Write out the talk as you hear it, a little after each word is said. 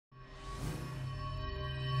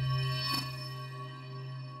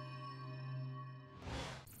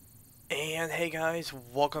And hey guys,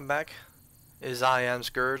 welcome back. As I am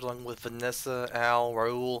Scourge, along with Vanessa, Al,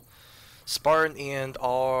 Raul, Spartan, and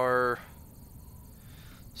our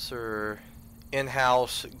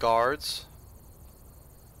in-house guards.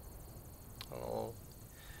 Oh,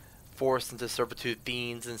 forced into servitude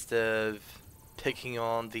fiends instead of taking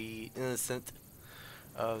on the innocent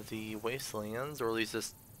of the Wastelands, or at least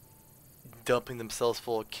just dumping themselves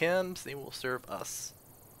full of chems. They will serve us.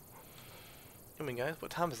 Anyway guys, what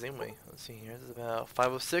time is it anyway? Let's see here, this is about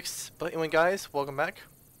 5:06. But anyway guys, welcome back.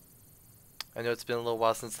 I know it's been a little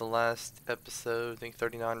while since the last episode, I think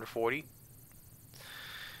 39 or 40.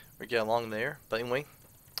 We're getting along there. But anyway,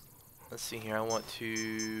 let's see here, I want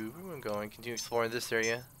to, where am I going? Continue exploring this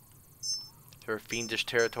area to our fiendish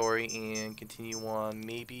territory and continue on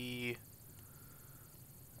maybe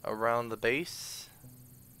around the base.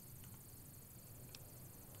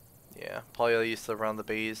 Yeah, probably at least around the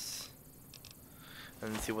base.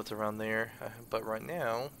 And see what's around there. But right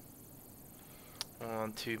now, I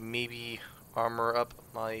want to maybe armor up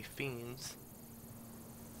my fiends.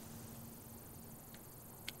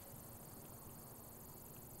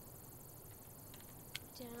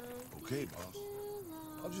 Okay, boss.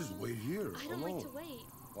 I'll just wait here I don't alone like to wait.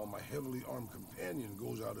 while my heavily armed companion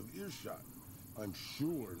goes out of earshot. I'm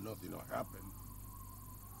sure nothing will happen.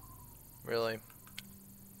 Really?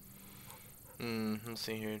 Let's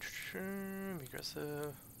see here. Be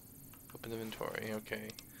aggressive. Open inventory.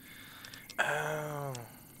 Okay. Oh.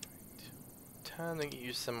 Time to get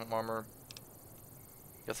you some armor.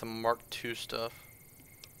 Got some Mark II stuff.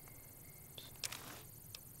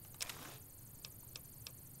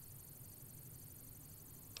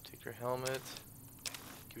 Take your helmet.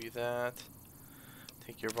 Give you that.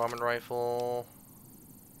 Take your bombing rifle.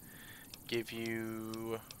 Give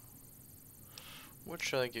you. What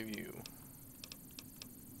should I give you?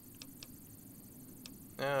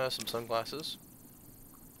 Some sunglasses.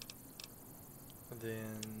 And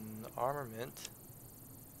then armament.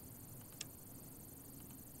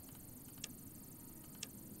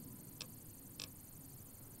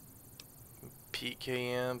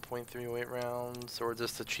 PKM, .308 rounds, or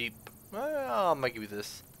just a cheap. I might give you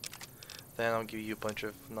this. Then I'll give you a bunch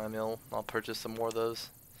of 9mm. I'll purchase some more of those.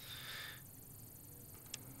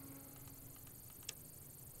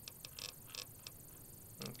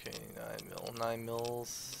 Okay, 9mm,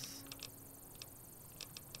 9mm.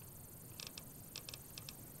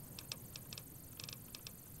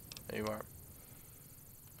 There you are.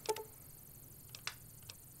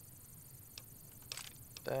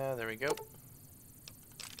 There we go.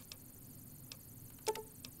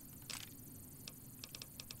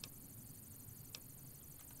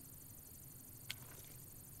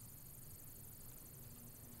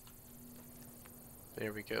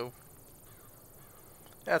 There we go.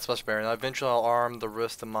 That's much better. Now eventually I'll arm the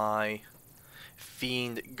rest of my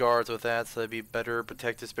fiend guards with that, so they'd be better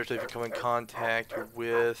protected, especially if you come in contact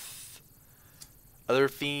with other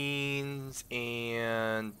fiends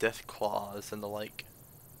and death claws and the like.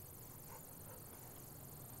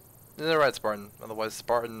 They're right, Spartan. Otherwise,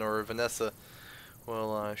 Spartan or Vanessa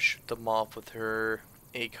will shoot them off with her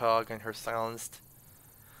ACOG and her silenced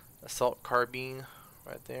assault carbine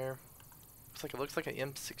right there. Looks like an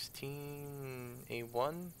M16A1,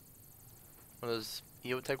 one of those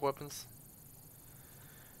EOTech weapons.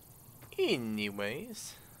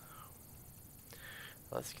 Anyways,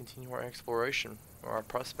 let's continue our exploration or our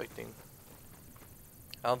prospecting.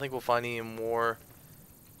 I don't think we'll find any more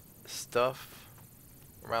stuff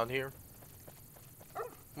around here.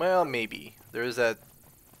 Well, maybe. There is that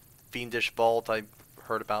fiendish vault I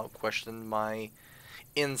heard about, questioned my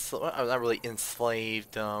not really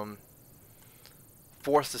enslaved,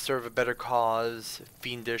 forced to serve a better cause,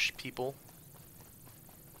 fiendish people.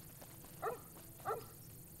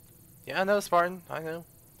 Yeah, I know, Spartan. I know.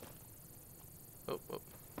 Oh.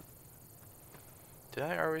 Did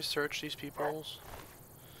I already search these peoples?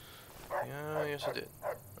 Yeah, yes I did.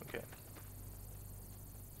 Okay.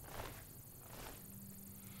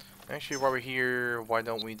 Actually, while we're here, why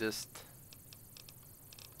don't we just...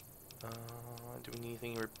 do we need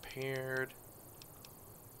anything repaired?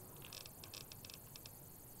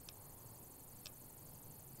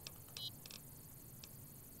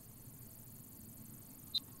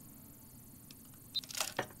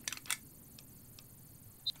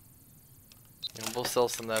 And we'll sell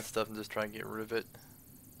some of that stuff and just try and get rid of it.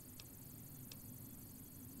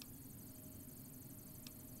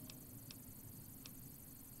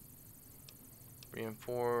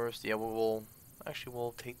 Reinforced. Yeah, we'll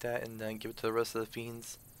take that and then give it to the rest of the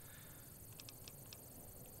fiends.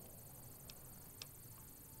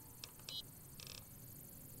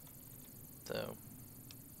 So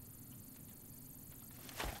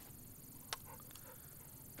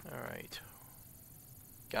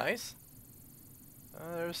Guys?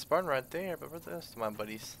 There's Spartan right there, but where's the rest of my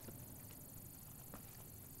buddies?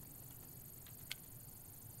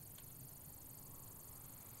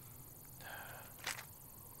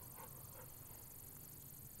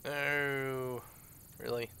 Oh,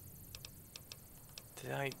 really?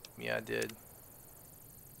 Did I? Yeah, I did.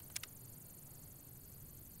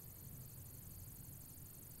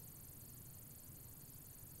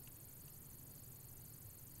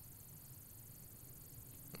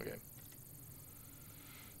 Okay.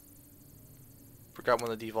 Forgot one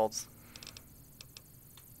of the defaults.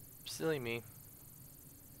 Silly me.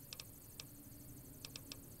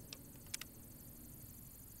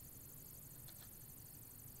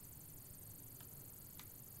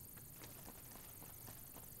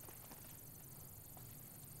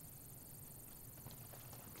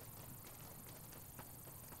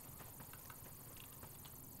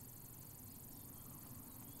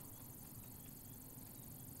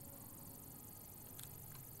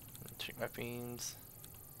 Check my fiends.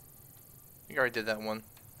 I think I already did that one.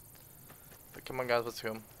 But come on, guys, let's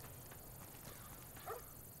go.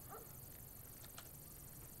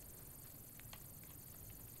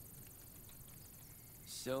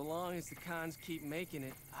 So long as the cons keep making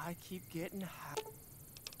it, I keep getting high.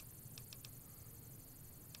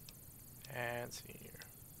 And see here.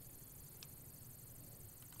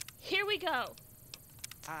 Here we go.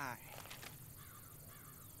 Aye.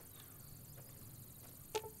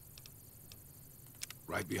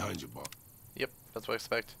 Right behind you, Bob. Yep, that's what I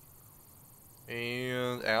expect.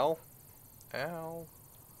 And Al? Al?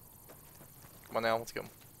 Come on, Al, let's go.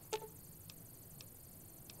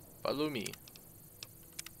 Follow me.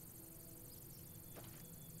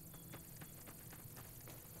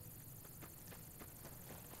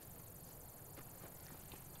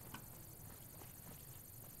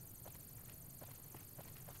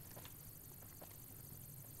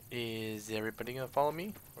 Is everybody gonna follow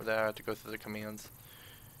me? Or do I have to go through the commands?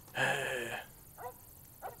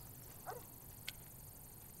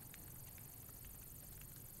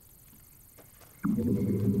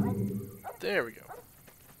 There we go.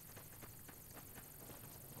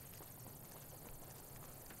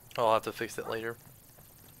 I'll have to fix it later.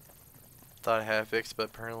 Thought I had it fixed, but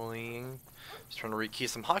apparently I was trying to rekey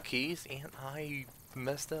some hotkeys and I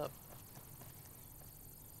messed up.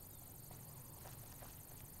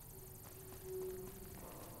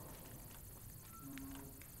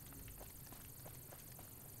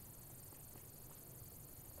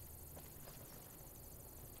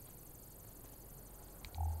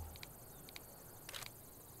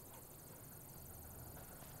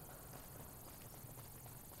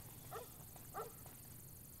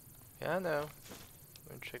 Yeah, I know.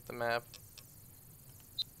 Let me check the map.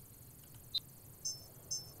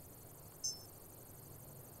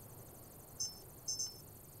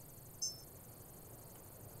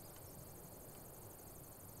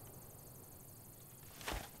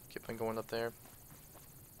 Keep on going up there.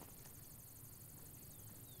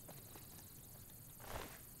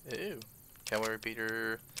 Ew. Cowboy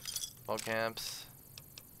repeater. Ball camps.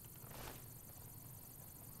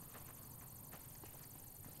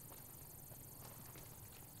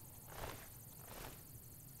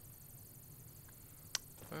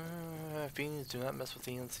 Fiends, do not mess with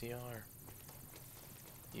the NCR.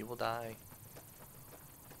 You will die.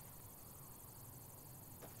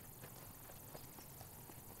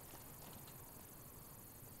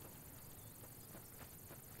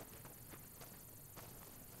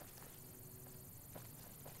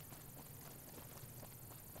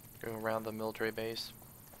 Go around the military base.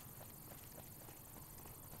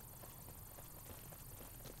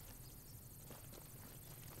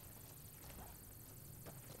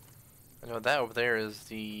 I know that over there is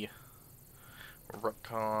the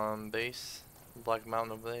Rupcon base. Black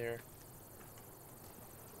Mountain over there.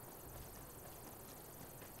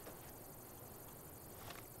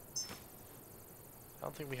 I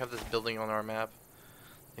don't think we have this building on our map.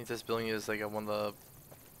 I think this building is like one of the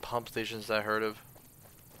pump stations that I heard of.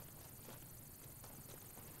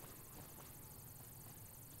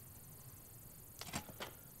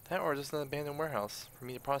 That or just an abandoned warehouse for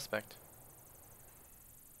me to prospect.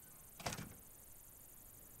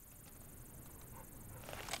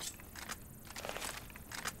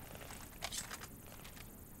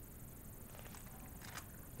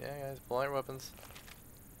 Yeah, guys, pull out your weapons.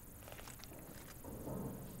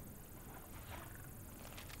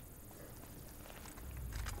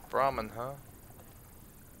 Brahmin, huh?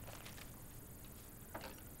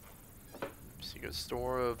 Secret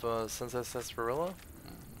store of Sunset Sarsaparilla?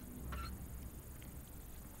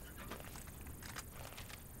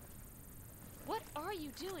 What are you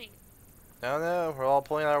doing? I don't know. We're all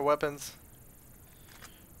pulling out our weapons.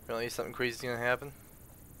 Apparently something crazy is gonna happen.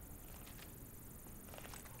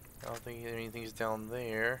 I don't think anything's down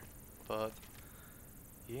there, but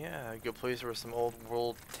yeah, a good place for some old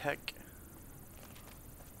world tech.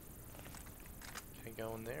 Can I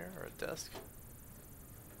go in there or a desk?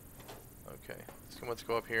 Okay, let's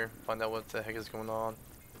go up here, find out what the heck is going on.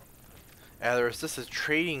 Either is this a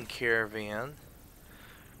trading caravan,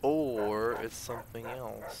 or it's something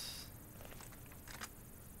else.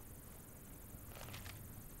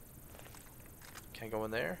 Can I go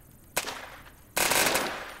in there?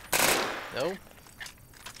 No.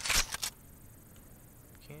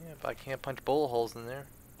 Can't, but I can't punch bullet holes in there.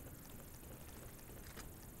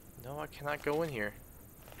 No, I cannot go in here.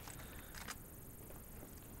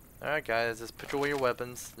 Alright guys, just put away your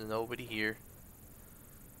weapons. There's nobody here.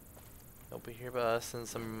 Nobody here but us and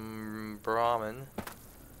some Brahmin.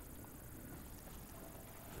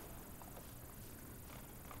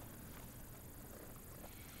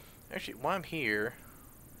 Actually, while I'm here...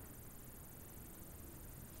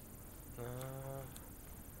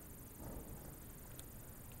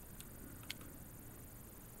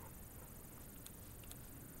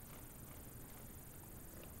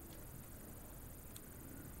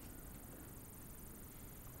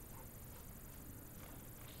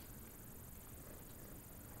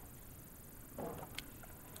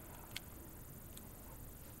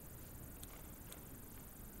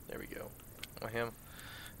 there we go. I want him.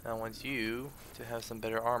 I want you to have some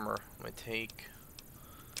better armor. I'm gonna take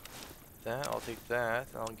that. I'll take that.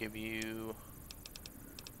 I'll give you.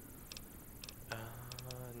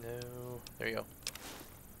 No. There you go.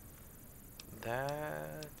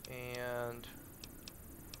 That and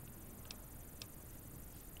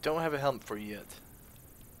don't have a helmet for you yet.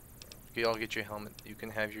 Okay, I'll get you a helmet. You can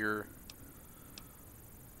have your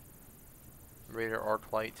radar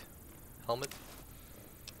arc light helmet.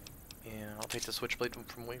 And I'll take the switchblade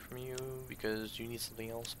from away from you because you need something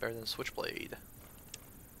else better than a switchblade. You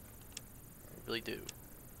really do.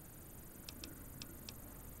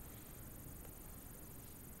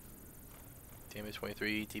 Damage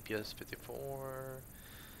 23, DPS 54.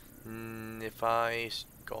 If I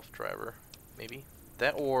golf driver, maybe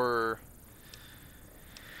that or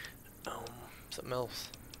something else.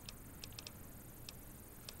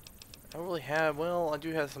 I don't really have. Well, I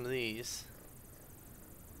do have some of these.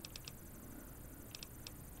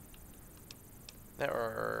 That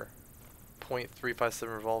are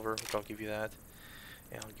 .357 revolver, which I'll give you that,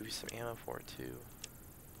 and I'll give you some ammo for it too.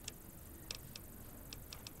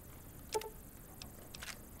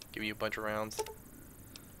 Give you a bunch of rounds.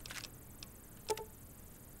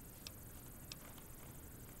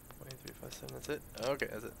 .357. That's it. Okay,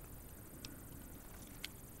 that's it.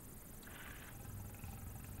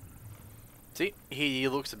 See, he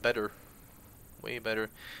looks better, way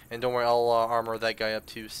better, and don't worry, I'll armor that guy up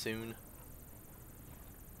too soon.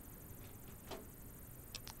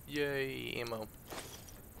 Yay, ammo.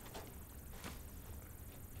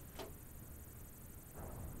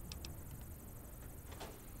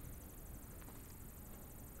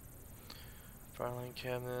 Fireline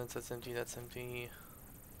cabinets, that's empty, that's empty.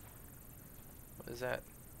 What is that?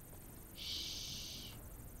 Shh.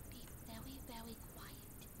 Be very, very quiet.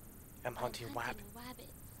 I'm hunting rabbits.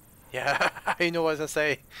 Yeah, I know what I was gonna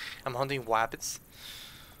say. I'm hunting wabbits.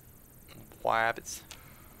 Wabbits.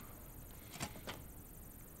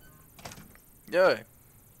 Yeah.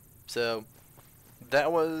 So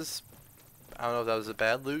that was, I don't know if that was a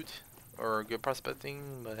bad loot or a good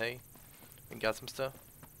prospecting, but hey, we got some stuff.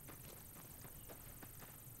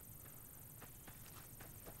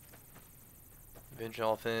 Eventually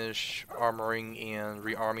I'll finish armoring and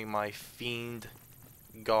rearming my fiend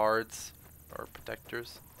guards or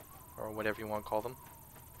protectors or whatever you want to call them.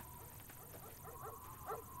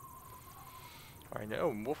 I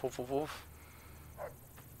know, woof woof woof woof.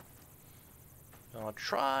 I'll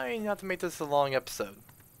try not to make this a long episode.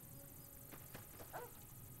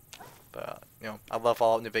 But, you know, I love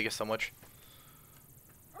Fallout New Vegas so much.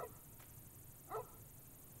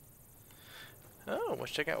 Oh,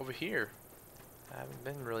 let's check out over here. I haven't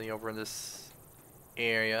been really over in this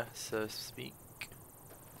area, so to speak.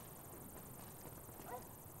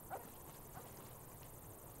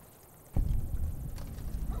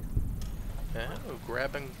 Oh,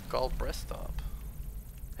 grab and call breast stop.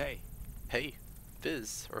 Hey, Hey,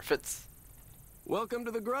 Fizz, or Fitz. welcome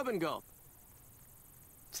to the Grub and Gulp.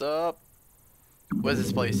 What's up? What is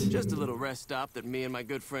this place? Just a little rest stop that me and my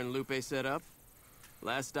good friend Lupe set up.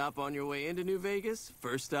 Last stop on your way into New Vegas,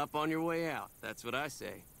 first stop on your way out. That's what I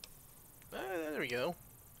say. There we go.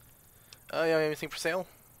 You have anything for sale?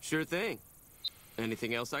 Sure thing.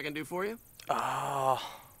 Anything else I can do for you?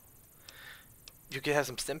 Ah, you could have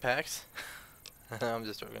some stim packs. I'm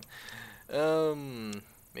just joking.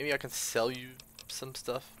 Maybe I can sell you some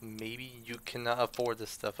stuff. Maybe you cannot afford this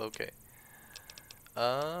stuff. Okay.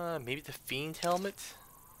 Maybe the Fiend helmet?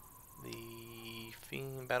 The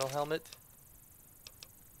Fiend battle helmet?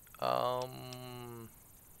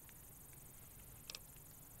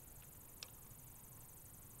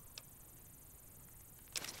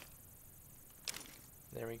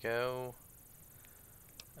 There we go.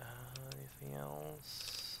 Anything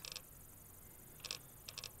else?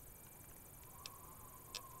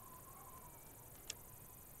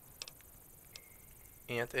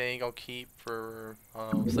 Ant egg I'll keep for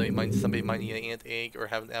somebody might need an ant egg or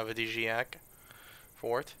have an aphrodisiac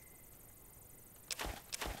for it.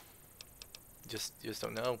 Just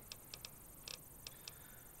don't know.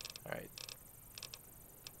 Alright.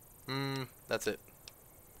 That's it.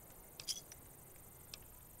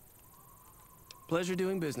 Pleasure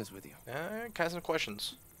doing business with you. Got some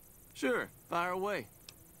questions. Sure, fire away.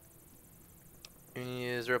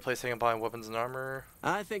 Is there a place I can buy weapons and armor?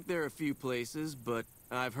 I think there are a few places, but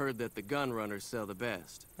I've heard that the gun runners sell the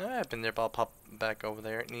best. I've been there, but I'll pop back over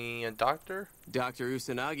there. Any doctor? Dr.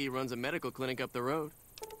 Usanagi runs a medical clinic up the road.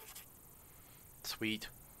 Sweet.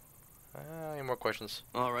 Any more questions?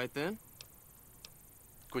 All right then.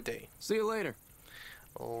 Good day. See you later.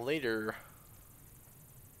 Later.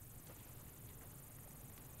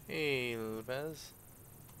 Hey, Lopez.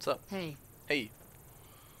 What's up? Hey, Hey.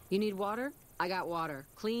 you need water? I got water.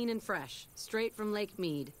 Clean and fresh. Straight from Lake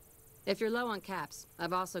Mead. If you're low on caps,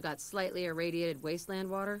 I've also got slightly irradiated wasteland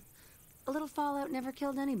water. A little fallout never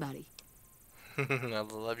killed anybody. I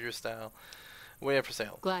love your style. Way up for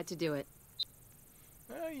sale. Glad to do it.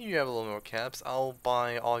 You have a little more caps. I'll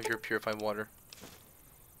buy all of your purified water.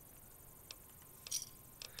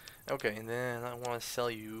 Okay, and then I want to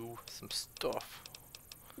sell you some stuff.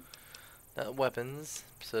 Not weapons,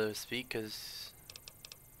 so to speak,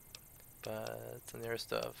 but some other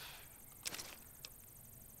stuff.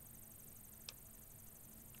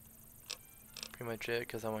 Pretty much it,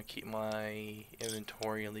 because I want to keep my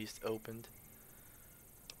inventory at least opened.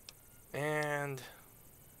 And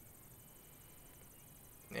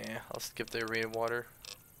yeah, I'll skip the irradiated water.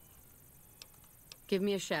 Give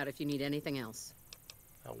me a shout if you need anything else.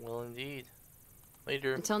 I will indeed.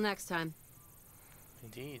 Later. Until next time.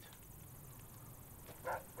 Indeed.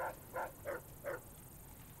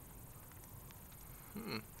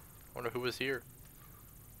 Wonder who was here.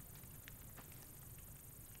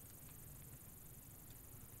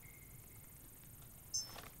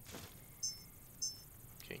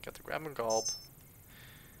 Okay, got the grab and gulp.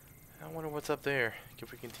 I wonder what's up there.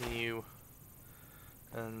 If we continue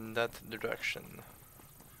in that direction.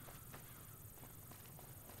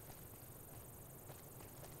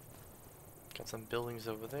 Got some buildings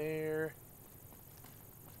over there.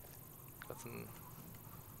 Got some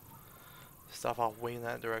stuff off way in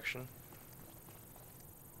that direction.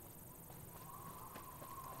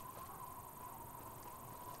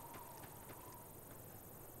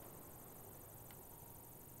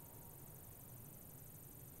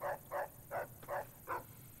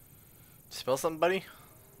 Smell something, buddy?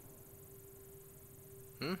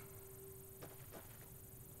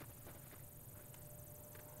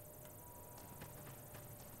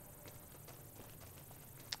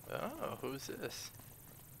 Oh, who's this?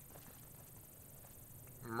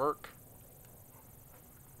 Merc.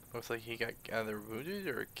 Looks like he got either wounded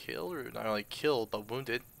or killed, or not only killed, but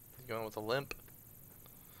wounded. He's going with a limp.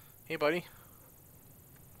 Hey, buddy.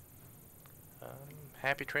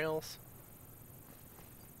 Happy trails.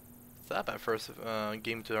 Thought at first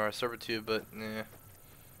gave him to our servitude, but nah.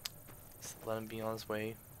 Just let him be on his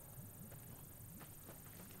way.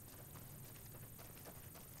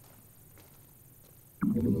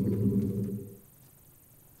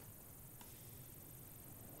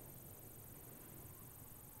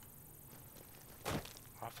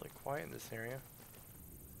 Awfully quiet in this area.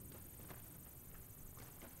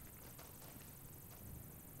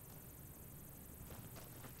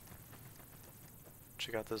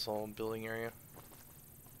 Check out this whole building area.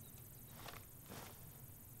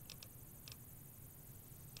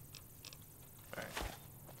 Alright.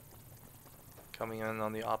 Coming in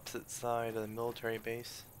on the opposite side of the military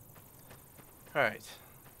base. Alright.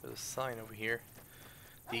 There's a sign over here.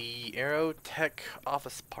 The Aerotech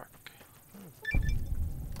Office Park.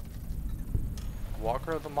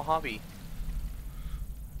 Walker of the Mojave.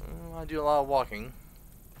 I do a lot of walking.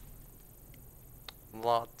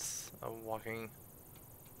 Lots of walking.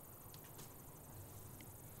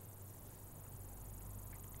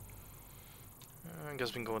 I guess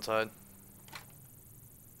we can go inside.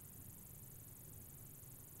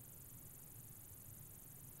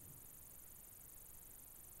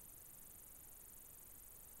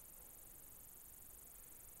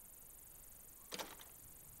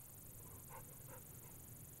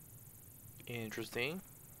 Interesting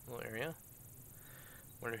little area.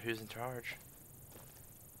 Wonder who's in charge.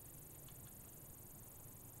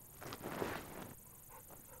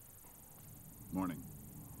 Morning.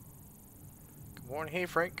 Good morning. Hey,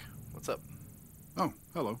 Frank. What's up? Oh,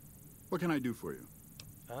 hello. What can I do for you?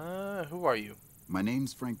 Who are you? My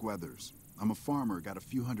name's Frank Weathers. I'm a farmer, got a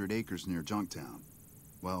few hundred acres near Junktown.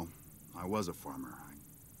 Well, I was a farmer. I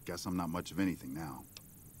guess I'm not much of anything now.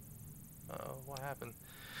 What happened?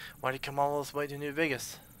 Why'd you come all this way to New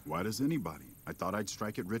Vegas? Why does anybody? I thought I'd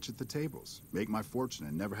strike it rich at the tables, make my fortune,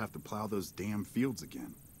 and never have to plow those damn fields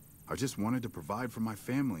again. I just wanted to provide for my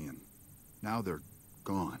family, and now they're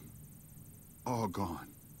gone. All gone.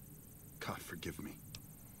 God forgive me.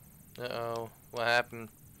 Uh-oh. What happened?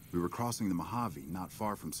 We were crossing the Mojave, not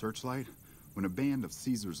far from Searchlight, when a band of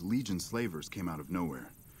Caesar's Legion slavers came out of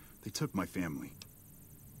nowhere. They took my family.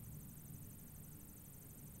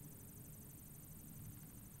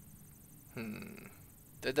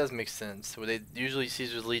 That does make sense. Usually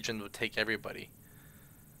Caesar's Legion would take everybody.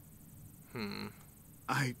 God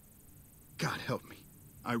help me.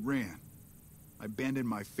 I ran. I abandoned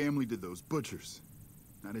my family to those butchers.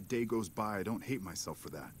 Not a day goes by I don't hate myself for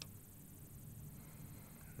that.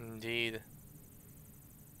 Indeed.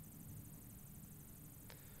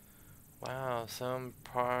 Wow, some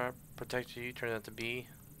protector you turned out to be.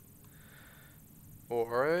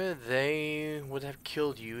 Or they would have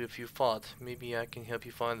killed you if you fought. Maybe I can help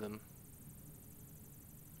you find them.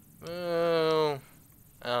 Oh,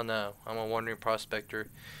 I don't know. I'm a wandering prospector.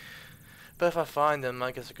 But if I find them,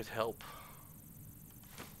 I guess I could help.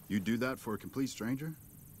 You do that for a complete stranger?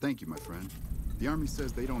 Thank you, my friend. The army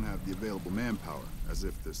says they don't have the available manpower, as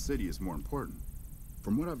if the city is more important.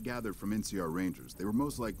 From what I've gathered from NCR Rangers, they were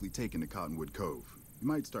most likely taken to Cottonwood Cove. You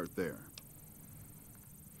might start there.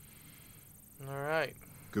 Alright.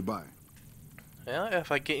 Goodbye. Well,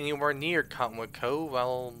 if I get anywhere near Cottonwood Cove,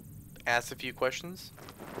 I'll ask a few questions.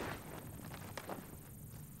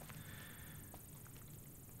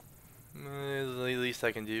 It's the least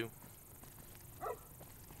I can do.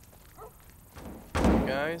 Hey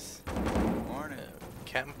guys. Morning.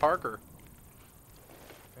 Captain Parker.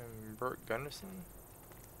 And Burt Gunderson.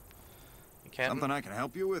 Captain. Something I can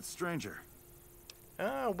help you with, stranger?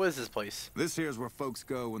 What is this place? This here's where folks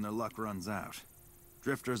go when their luck runs out.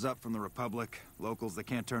 Drifters up from the Republic, locals that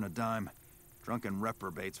can't turn a dime, drunken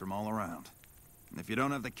reprobates from all around. And if you don't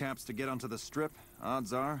have the caps to get onto the Strip,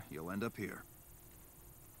 odds are you'll end up here.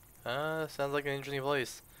 Sounds like an interesting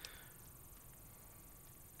place.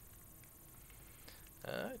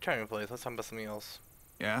 Charming place. Let's talk about something else.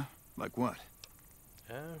 Yeah? Like what?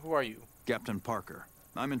 Who are you? Captain Parker.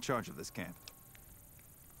 I'm in charge of this camp.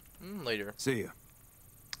 Later. See ya.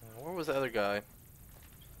 Where was the other guy?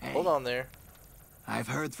 Hey, Hold on there. I've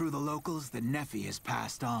heard through the locals that Neffy has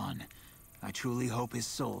passed on. I truly hope his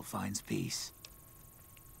soul finds peace.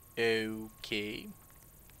 Okay.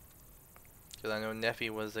 Because I know Neffy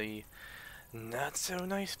was a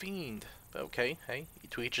not-so-nice fiend. But okay, hey,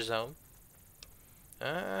 to each his own.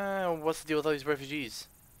 What's the deal with all these refugees?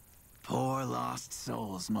 Poor lost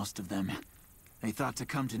souls, most of them. They thought to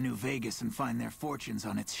come to New Vegas and find their fortunes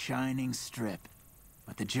on its shining strip.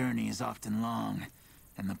 But the journey is often long,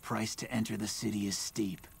 and the price to enter the city is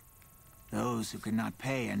steep. Those who could not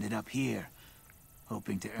pay ended up here,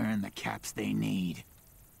 hoping to earn the caps they need.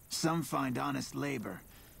 Some find honest labor,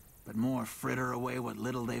 but more fritter away what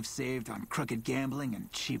little they've saved on crooked gambling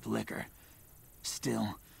and cheap liquor.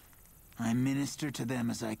 Still, I minister to them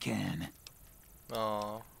as I can.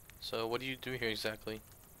 Aw, so what do you do here exactly?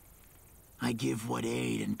 I give what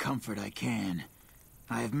aid and comfort I can.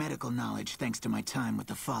 I have medical knowledge thanks to my time with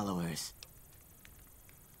the followers.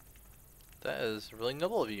 That is really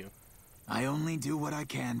noble of you. I only do what I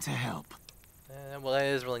can to help. Well, that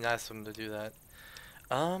is really nice of him to do that.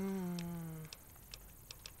 I'll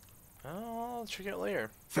check it out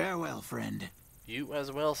later. Farewell, friend. You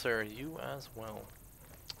as well, sir. You as well.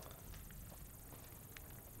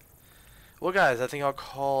 Well, guys, I think I'll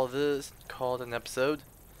call it an episode.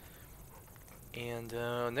 And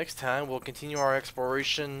next time, we'll continue our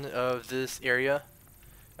exploration of this area.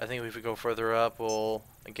 I think if we go further up, we'll,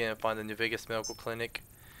 again, find the New Vegas Medical Clinic.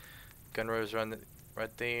 Gun rows right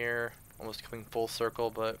there. Almost coming full circle,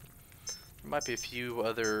 but there might be a few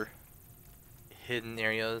other hidden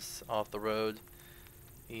areas off the road.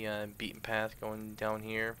 The beaten path going down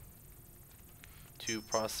here to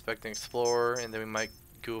prospect and explore, and then we might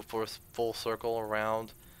go for a full circle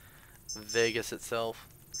around Vegas itself.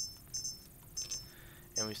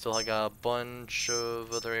 And we still got a bunch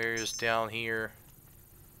of other areas down here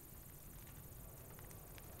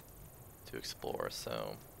to explore,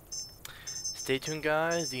 so Stay tuned,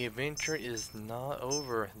 guys. The adventure is not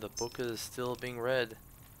over. The book is still being read.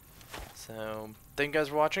 So, thank you guys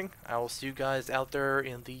for watching. I will see you guys out there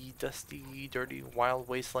in the dusty, dirty, wild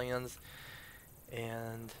wastelands.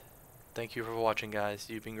 And thank you for watching, guys.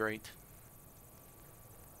 You've been great.